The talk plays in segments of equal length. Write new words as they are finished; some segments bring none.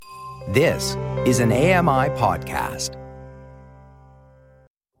This is an AMI podcast.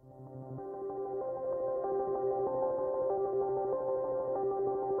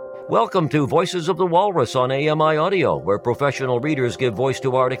 Welcome to Voices of the Walrus on AMI Audio, where professional readers give voice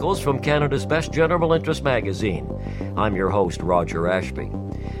to articles from Canada's best general interest magazine. I'm your host, Roger Ashby.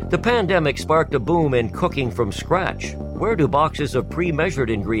 The pandemic sparked a boom in cooking from scratch. Where do boxes of pre-measured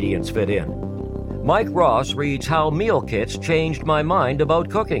ingredients fit in? Mike Ross reads How Meal Kits Changed My Mind About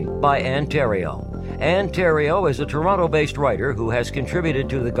Cooking by Ann Theriault. Ann Theriault is a Toronto-based writer who has contributed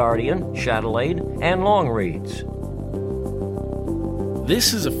to The Guardian, Chatelaine, and Longreads.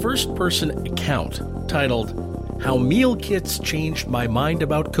 This is a first-person account titled How Meal Kits Changed My Mind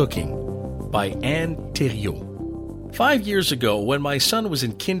About Cooking by Ann Theriault. 5 years ago, when my son was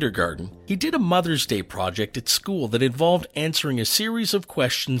in kindergarten, he did a Mother's Day project at school that involved answering a series of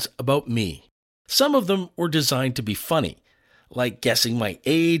questions about me. Some of them were designed to be funny, like guessing my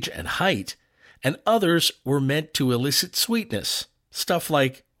age and height, and others were meant to elicit sweetness. Stuff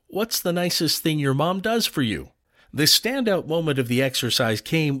like, "What's the nicest thing your mom does for you?" The standout moment of the exercise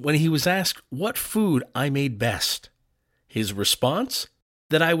came when he was asked what food I made best. His response?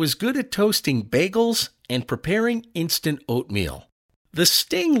 That I was good at toasting bagels and preparing instant oatmeal. The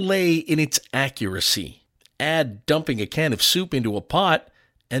sting lay in its accuracy. Add dumping a can of soup into a pot,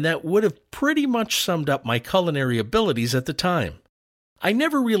 and that would have pretty much summed up my culinary abilities at the time. I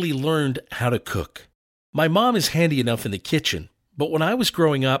never really learned how to cook. My mom is handy enough in the kitchen, but when I was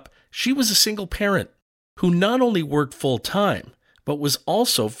growing up, she was a single parent who not only worked full-time, but was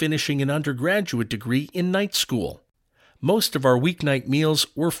also finishing an undergraduate degree in night school. Most of our weeknight meals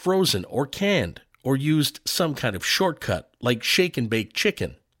were frozen or canned, or used some kind of shortcut, like shake-and-bake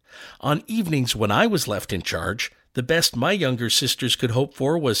chicken. On evenings when I was left in charge, the best my younger sisters could hope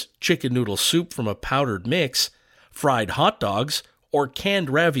for was chicken noodle soup from a powdered mix, fried hot dogs, or canned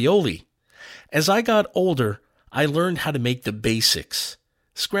ravioli. As I got older, I learned how to make the basics: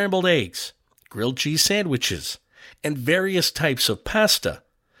 scrambled eggs, grilled cheese sandwiches, and various types of pasta,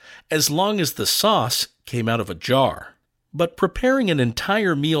 as long as the sauce came out of a jar. But preparing an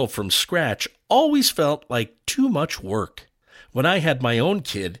entire meal from scratch always felt like too much work. When I had my own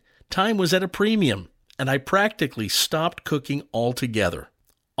kid, time was at a premium, and I practically stopped cooking altogether.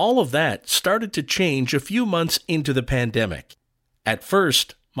 All of that started to change a few months into the pandemic. At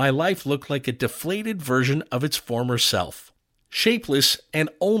first, my life looked like a deflated version of its former self, shapeless and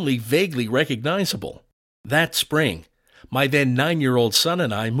only vaguely recognizable. That spring, my then 9-year-old son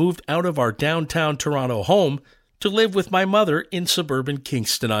and I moved out of our downtown Toronto home to live with my mother in suburban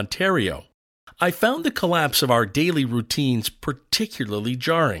Kingston, Ontario. I found the collapse of our daily routines particularly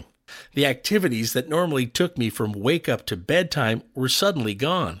jarring. The activities that normally took me from wake-up to bedtime were suddenly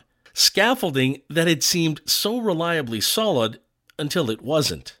gone. Scaffolding that had seemed so reliably solid until it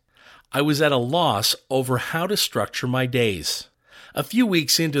wasn't. I was at a loss over how to structure my days. A few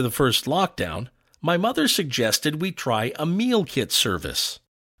weeks into the first lockdown, my mother suggested we try a meal kit service.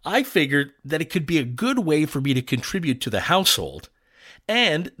 I figured that it could be a good way for me to contribute to the household,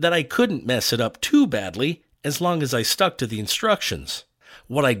 and that I couldn't mess it up too badly as long as I stuck to the instructions.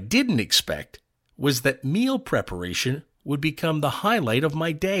 What I didn't expect was that meal preparation would become the highlight of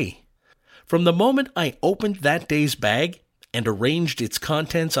my day. From the moment I opened that day's bag and arranged its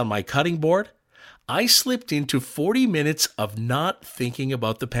contents on my cutting board, I slipped into 40 minutes of not thinking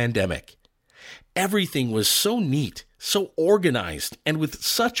about the pandemic. Everything was so neat, so organized, and with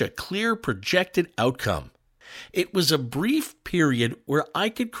such a clear projected outcome. It was a brief period where I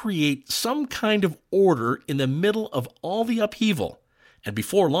could create some kind of order in the middle of all the upheaval. And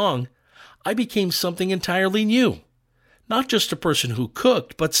before long, I became something entirely new. Not just a person who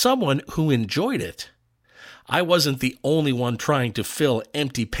cooked, but someone who enjoyed it. I wasn't the only one trying to fill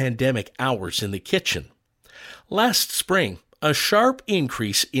empty pandemic hours in the kitchen. Last spring, a sharp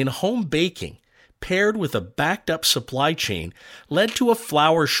increase in home baking, paired with a backed-up supply chain, led to a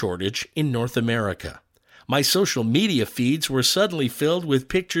flour shortage in North America. My social media feeds were suddenly filled with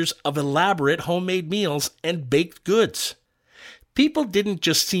pictures of elaborate homemade meals and baked goods. People didn't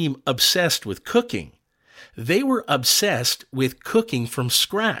just seem obsessed with cooking. They were obsessed with cooking from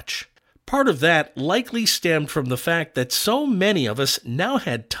scratch. Part of that likely stemmed from the fact that so many of us now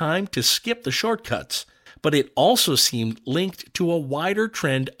had time to skip the shortcuts, but it also seemed linked to a wider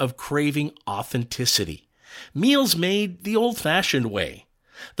trend of craving authenticity. Meals made the old-fashioned way,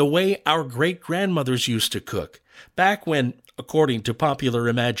 the way our great-grandmothers used to cook, back when, according to popular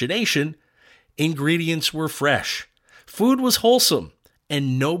imagination, ingredients were fresh, food was wholesome,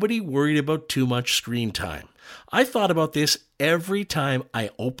 and nobody worried about too much screen time. I thought about this every time I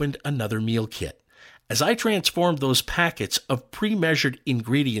opened another meal kit, As I transformed those packets of pre-measured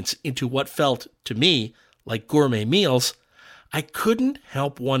ingredients into what felt, to me, like gourmet meals, I couldn't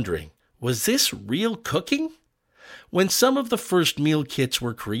help wondering, was this real cooking? When some of the first meal kits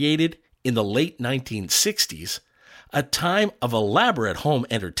were created in the late 1960s, a time of elaborate home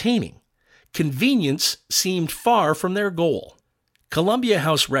entertaining, convenience seemed far from their goal. Columbia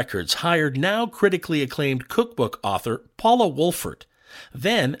House Records hired now critically acclaimed cookbook author Paula Wolfert,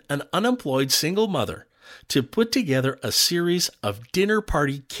 then an unemployed single mother, to put together a series of dinner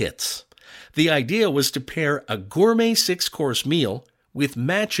party kits. The idea was to pair a gourmet 6-course meal with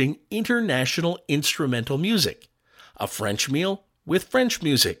matching international instrumental music, a French meal with French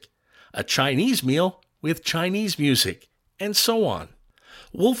music, a Chinese meal with Chinese music, and so on.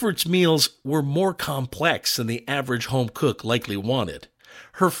 Wolfert's meals were more complex than the average home cook likely wanted.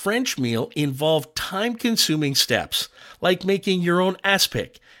 Her French meal involved time-consuming steps, like making your own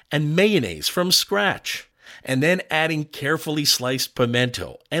aspic and mayonnaise from scratch, and then adding carefully sliced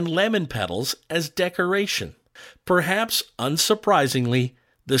pimento and lemon petals as decoration. Perhaps unsurprisingly,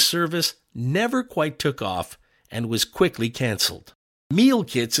 the service never quite took off and was quickly canceled. Meal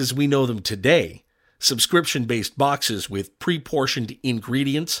kits as we know them today, subscription-based boxes with pre-portioned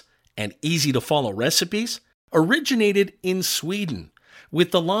ingredients and easy-to-follow recipes, originated in Sweden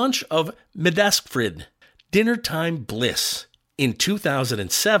with the launch of Middagsfrid, Dinnertime Bliss, in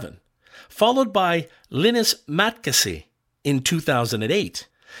 2007, followed by Linus Matkasse in 2008.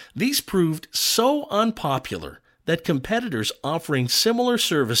 These proved so unpopular that competitors offering similar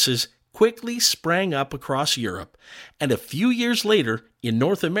services quickly sprang up across Europe, and a few years later in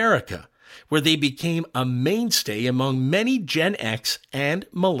North America, where they became a mainstay among many Gen X and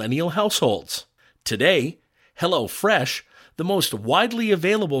millennial households. Today, HelloFresh, the most widely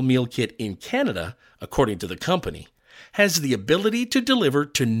available meal kit in Canada, according to the company, has the ability to deliver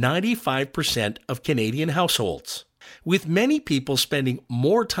to 95% of Canadian households. With many people spending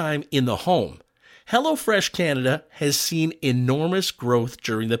more time in the home, HelloFresh Canada has seen enormous growth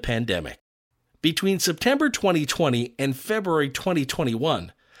during the pandemic. Between September 2020 and February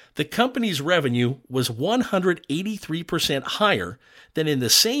 2021, the company's revenue was 183% higher than in the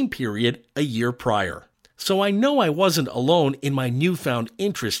same period a year prior. So I know I wasn't alone in my newfound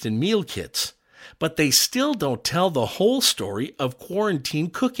interest in meal kits, but they still don't tell the whole story of quarantine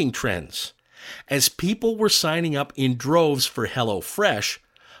cooking trends. As people were signing up in droves for HelloFresh,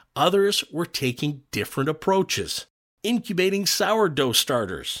 others were taking different approaches, incubating sourdough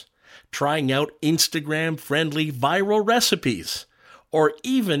starters, trying out Instagram-friendly viral recipes, or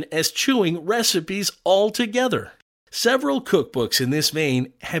even eschewing recipes altogether. Several cookbooks in this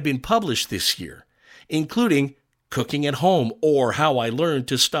vein have been published this year, including Cooking at Home, or How I Learned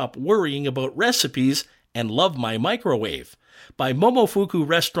to Stop Worrying About Recipes and Love My Microwave by Momofuku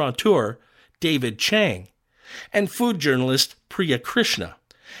restaurateur David Chang and food journalist Priya Krishna,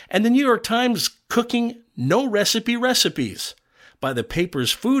 and the New York Times Cooking No Recipe Recipes by the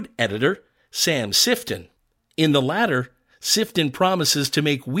paper's food editor Sam Sifton. In the latter, Sifton promises to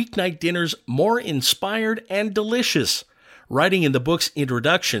make weeknight dinners more inspired and delicious, writing in the book's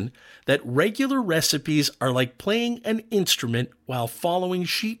introduction that regular recipes are like playing an instrument while following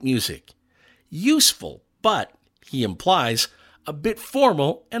sheet music. Useful, but, he implies, a bit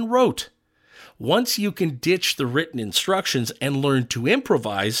formal and rote. Once you can ditch the written instructions and learn to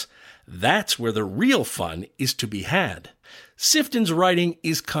improvise, that's where the real fun is to be had. Sifton's writing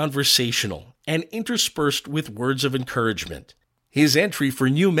is conversational and interspersed with words of encouragement. His entry for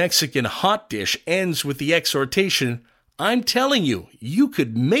New Mexican Hot Dish ends with the exhortation, "I'm telling you, you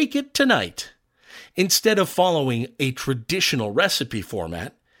could make it tonight." Instead of following a traditional recipe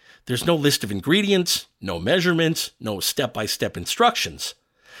format, there's no list of ingredients, no measurements, no step-by-step instructions.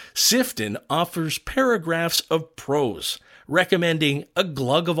 Sifton offers paragraphs of prose, recommending a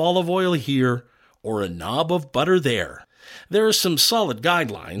glug of olive oil here or a knob of butter there. There are some solid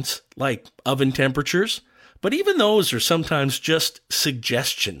guidelines, like oven temperatures, but even those are sometimes just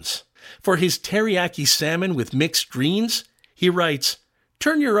suggestions. For his teriyaki salmon with mixed greens, he writes,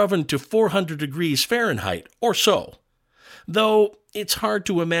 "Turn your oven to 400 degrees Fahrenheit or so." Though it's hard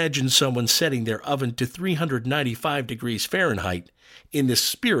to imagine someone setting their oven to 395 degrees Fahrenheit in the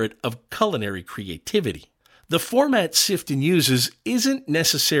spirit of culinary creativity. The format Sifton uses isn't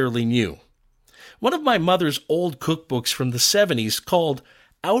necessarily new. One of my mother's old cookbooks from the 70s, called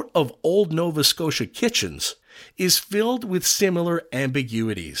Out of Old Nova Scotia Kitchens, is filled with similar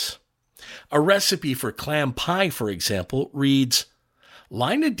ambiguities. A recipe for clam pie, for example, reads,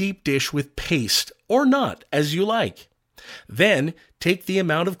 "Line a deep dish with paste, or not, as you like. Then take the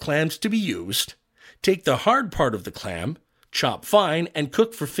amount of clams to be used, take the hard part of the clam, chop fine and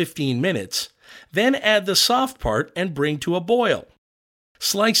cook for 15 minutes, Then add the soft part and bring to a boil.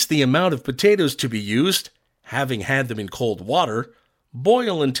 Slice the amount of potatoes to be used, having had them in cold water.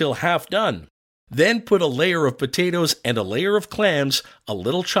 Boil until half done. Then put a layer of potatoes and a layer of clams, a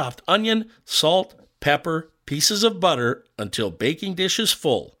little chopped onion, salt, pepper, pieces of butter until baking dish is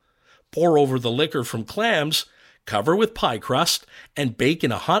full. Pour over the liquor from clams, cover with pie crust, and bake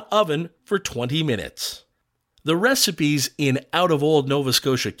in a hot oven for 20 minutes. The recipes in Out of Old Nova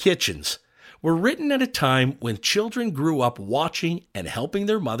Scotia Kitchens were written at a time when children grew up watching and helping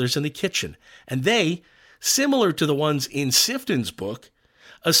their mothers in the kitchen, and they, similar to the ones in Sifton's book,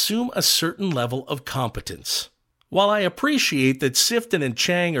 assume a certain level of competence. While I appreciate that Sifton and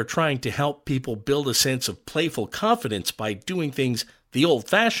Chang are trying to help people build a sense of playful confidence by doing things the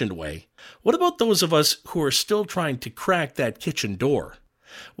old-fashioned way, what about those of us who are still trying to crack that kitchen door?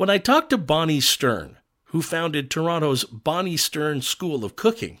 When I talked to Bonnie Stern, who founded Toronto's Bonnie Stern School of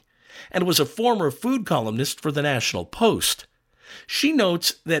Cooking and was a former food columnist for the National Post, she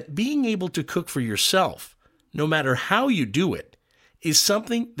notes that being able to cook for yourself, no matter how you do it, is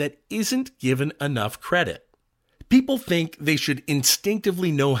something that isn't given enough credit. People think they should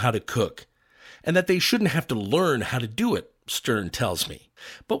instinctively know how to cook, and that they shouldn't have to learn how to do it, Stern tells me.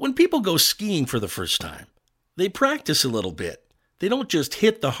 But when people go skiing for the first time, they practice a little bit. They don't just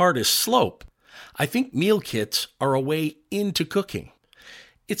hit the hardest slope. I think meal kits are a way into cooking.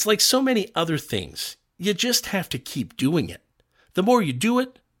 It's like so many other things. You just have to keep doing it. The more you do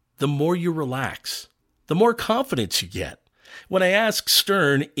it, the more you relax, the more confidence you get. When I ask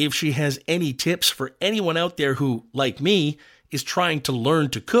Stern if she has any tips for anyone out there who, like me, is trying to learn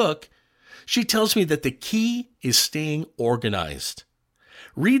to cook, she tells me that the key is staying organized.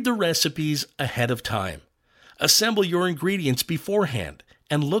 Read the recipes ahead of time. Assemble your ingredients beforehand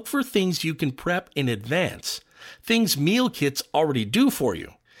and look for things you can prep in advance, things meal kits already do for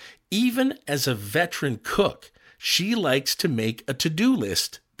you. Even as a veteran cook, she likes to make a to-do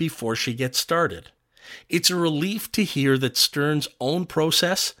list before she gets started. It's a relief to hear that Stern's own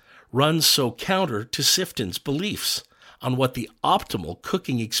process runs so counter to Sifton's beliefs on what the optimal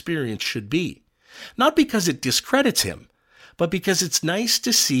cooking experience should be. Not because it discredits him, but because it's nice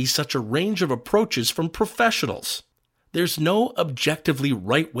to see such a range of approaches from professionals. There's no objectively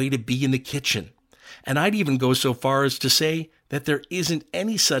right way to be in the kitchen, and I'd even go so far as to say that there isn't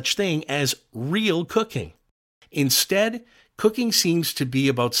any such thing as real cooking. Instead, cooking seems to be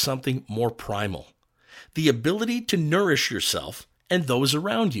about something more primal. The ability to nourish yourself and those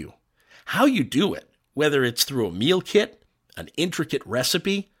around you. How you do it, whether it's through a meal kit, an intricate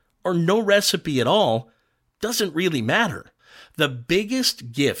recipe, or no recipe at all, doesn't really matter. The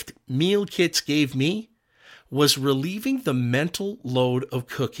biggest gift meal kits gave me was relieving the mental load of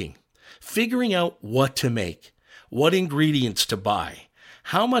cooking, figuring out what to make, what ingredients to buy,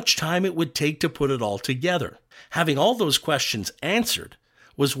 how much time it would take to put it all together. Having all those questions answered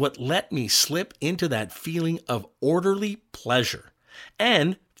was what let me slip into that feeling of orderly pleasure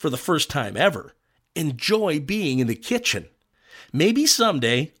and, for the first time ever, enjoy being in the kitchen. Maybe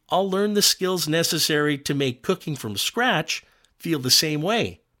someday I'll learn the skills necessary to make cooking from scratch feel the same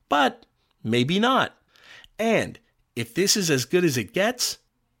way, but maybe not. And if this is as good as it gets,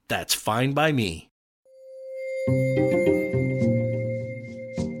 that's fine by me.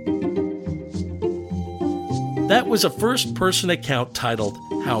 That was a first-person account titled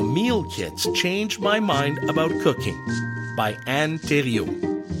How Meal Kits Changed My Mind About Cooking by Anne Thériault.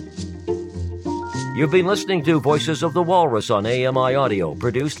 You've been listening to Voices of the Walrus on AMI Audio,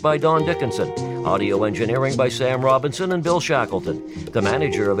 produced by Don Dickinson. Audio engineering by Sam Robinson and Bill Shackleton. The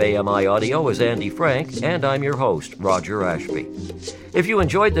manager of AMI Audio is Andy Frank, and I'm your host, Roger Ashby. If you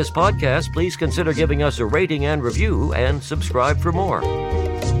enjoyed this podcast, please consider giving us a rating and review, and subscribe for more.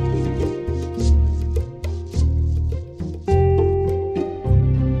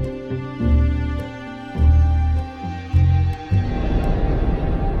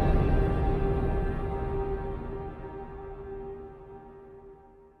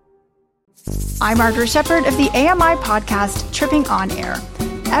 I'm Margaret Shepard of the AMI podcast, Tripping on Air.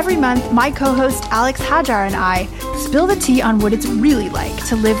 Every month, my co-host Alex Hajar and I spill the tea on what it's really like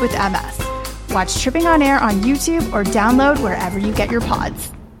to live with MS. Watch Tripping on Air on YouTube or download wherever you get your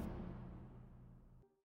pods.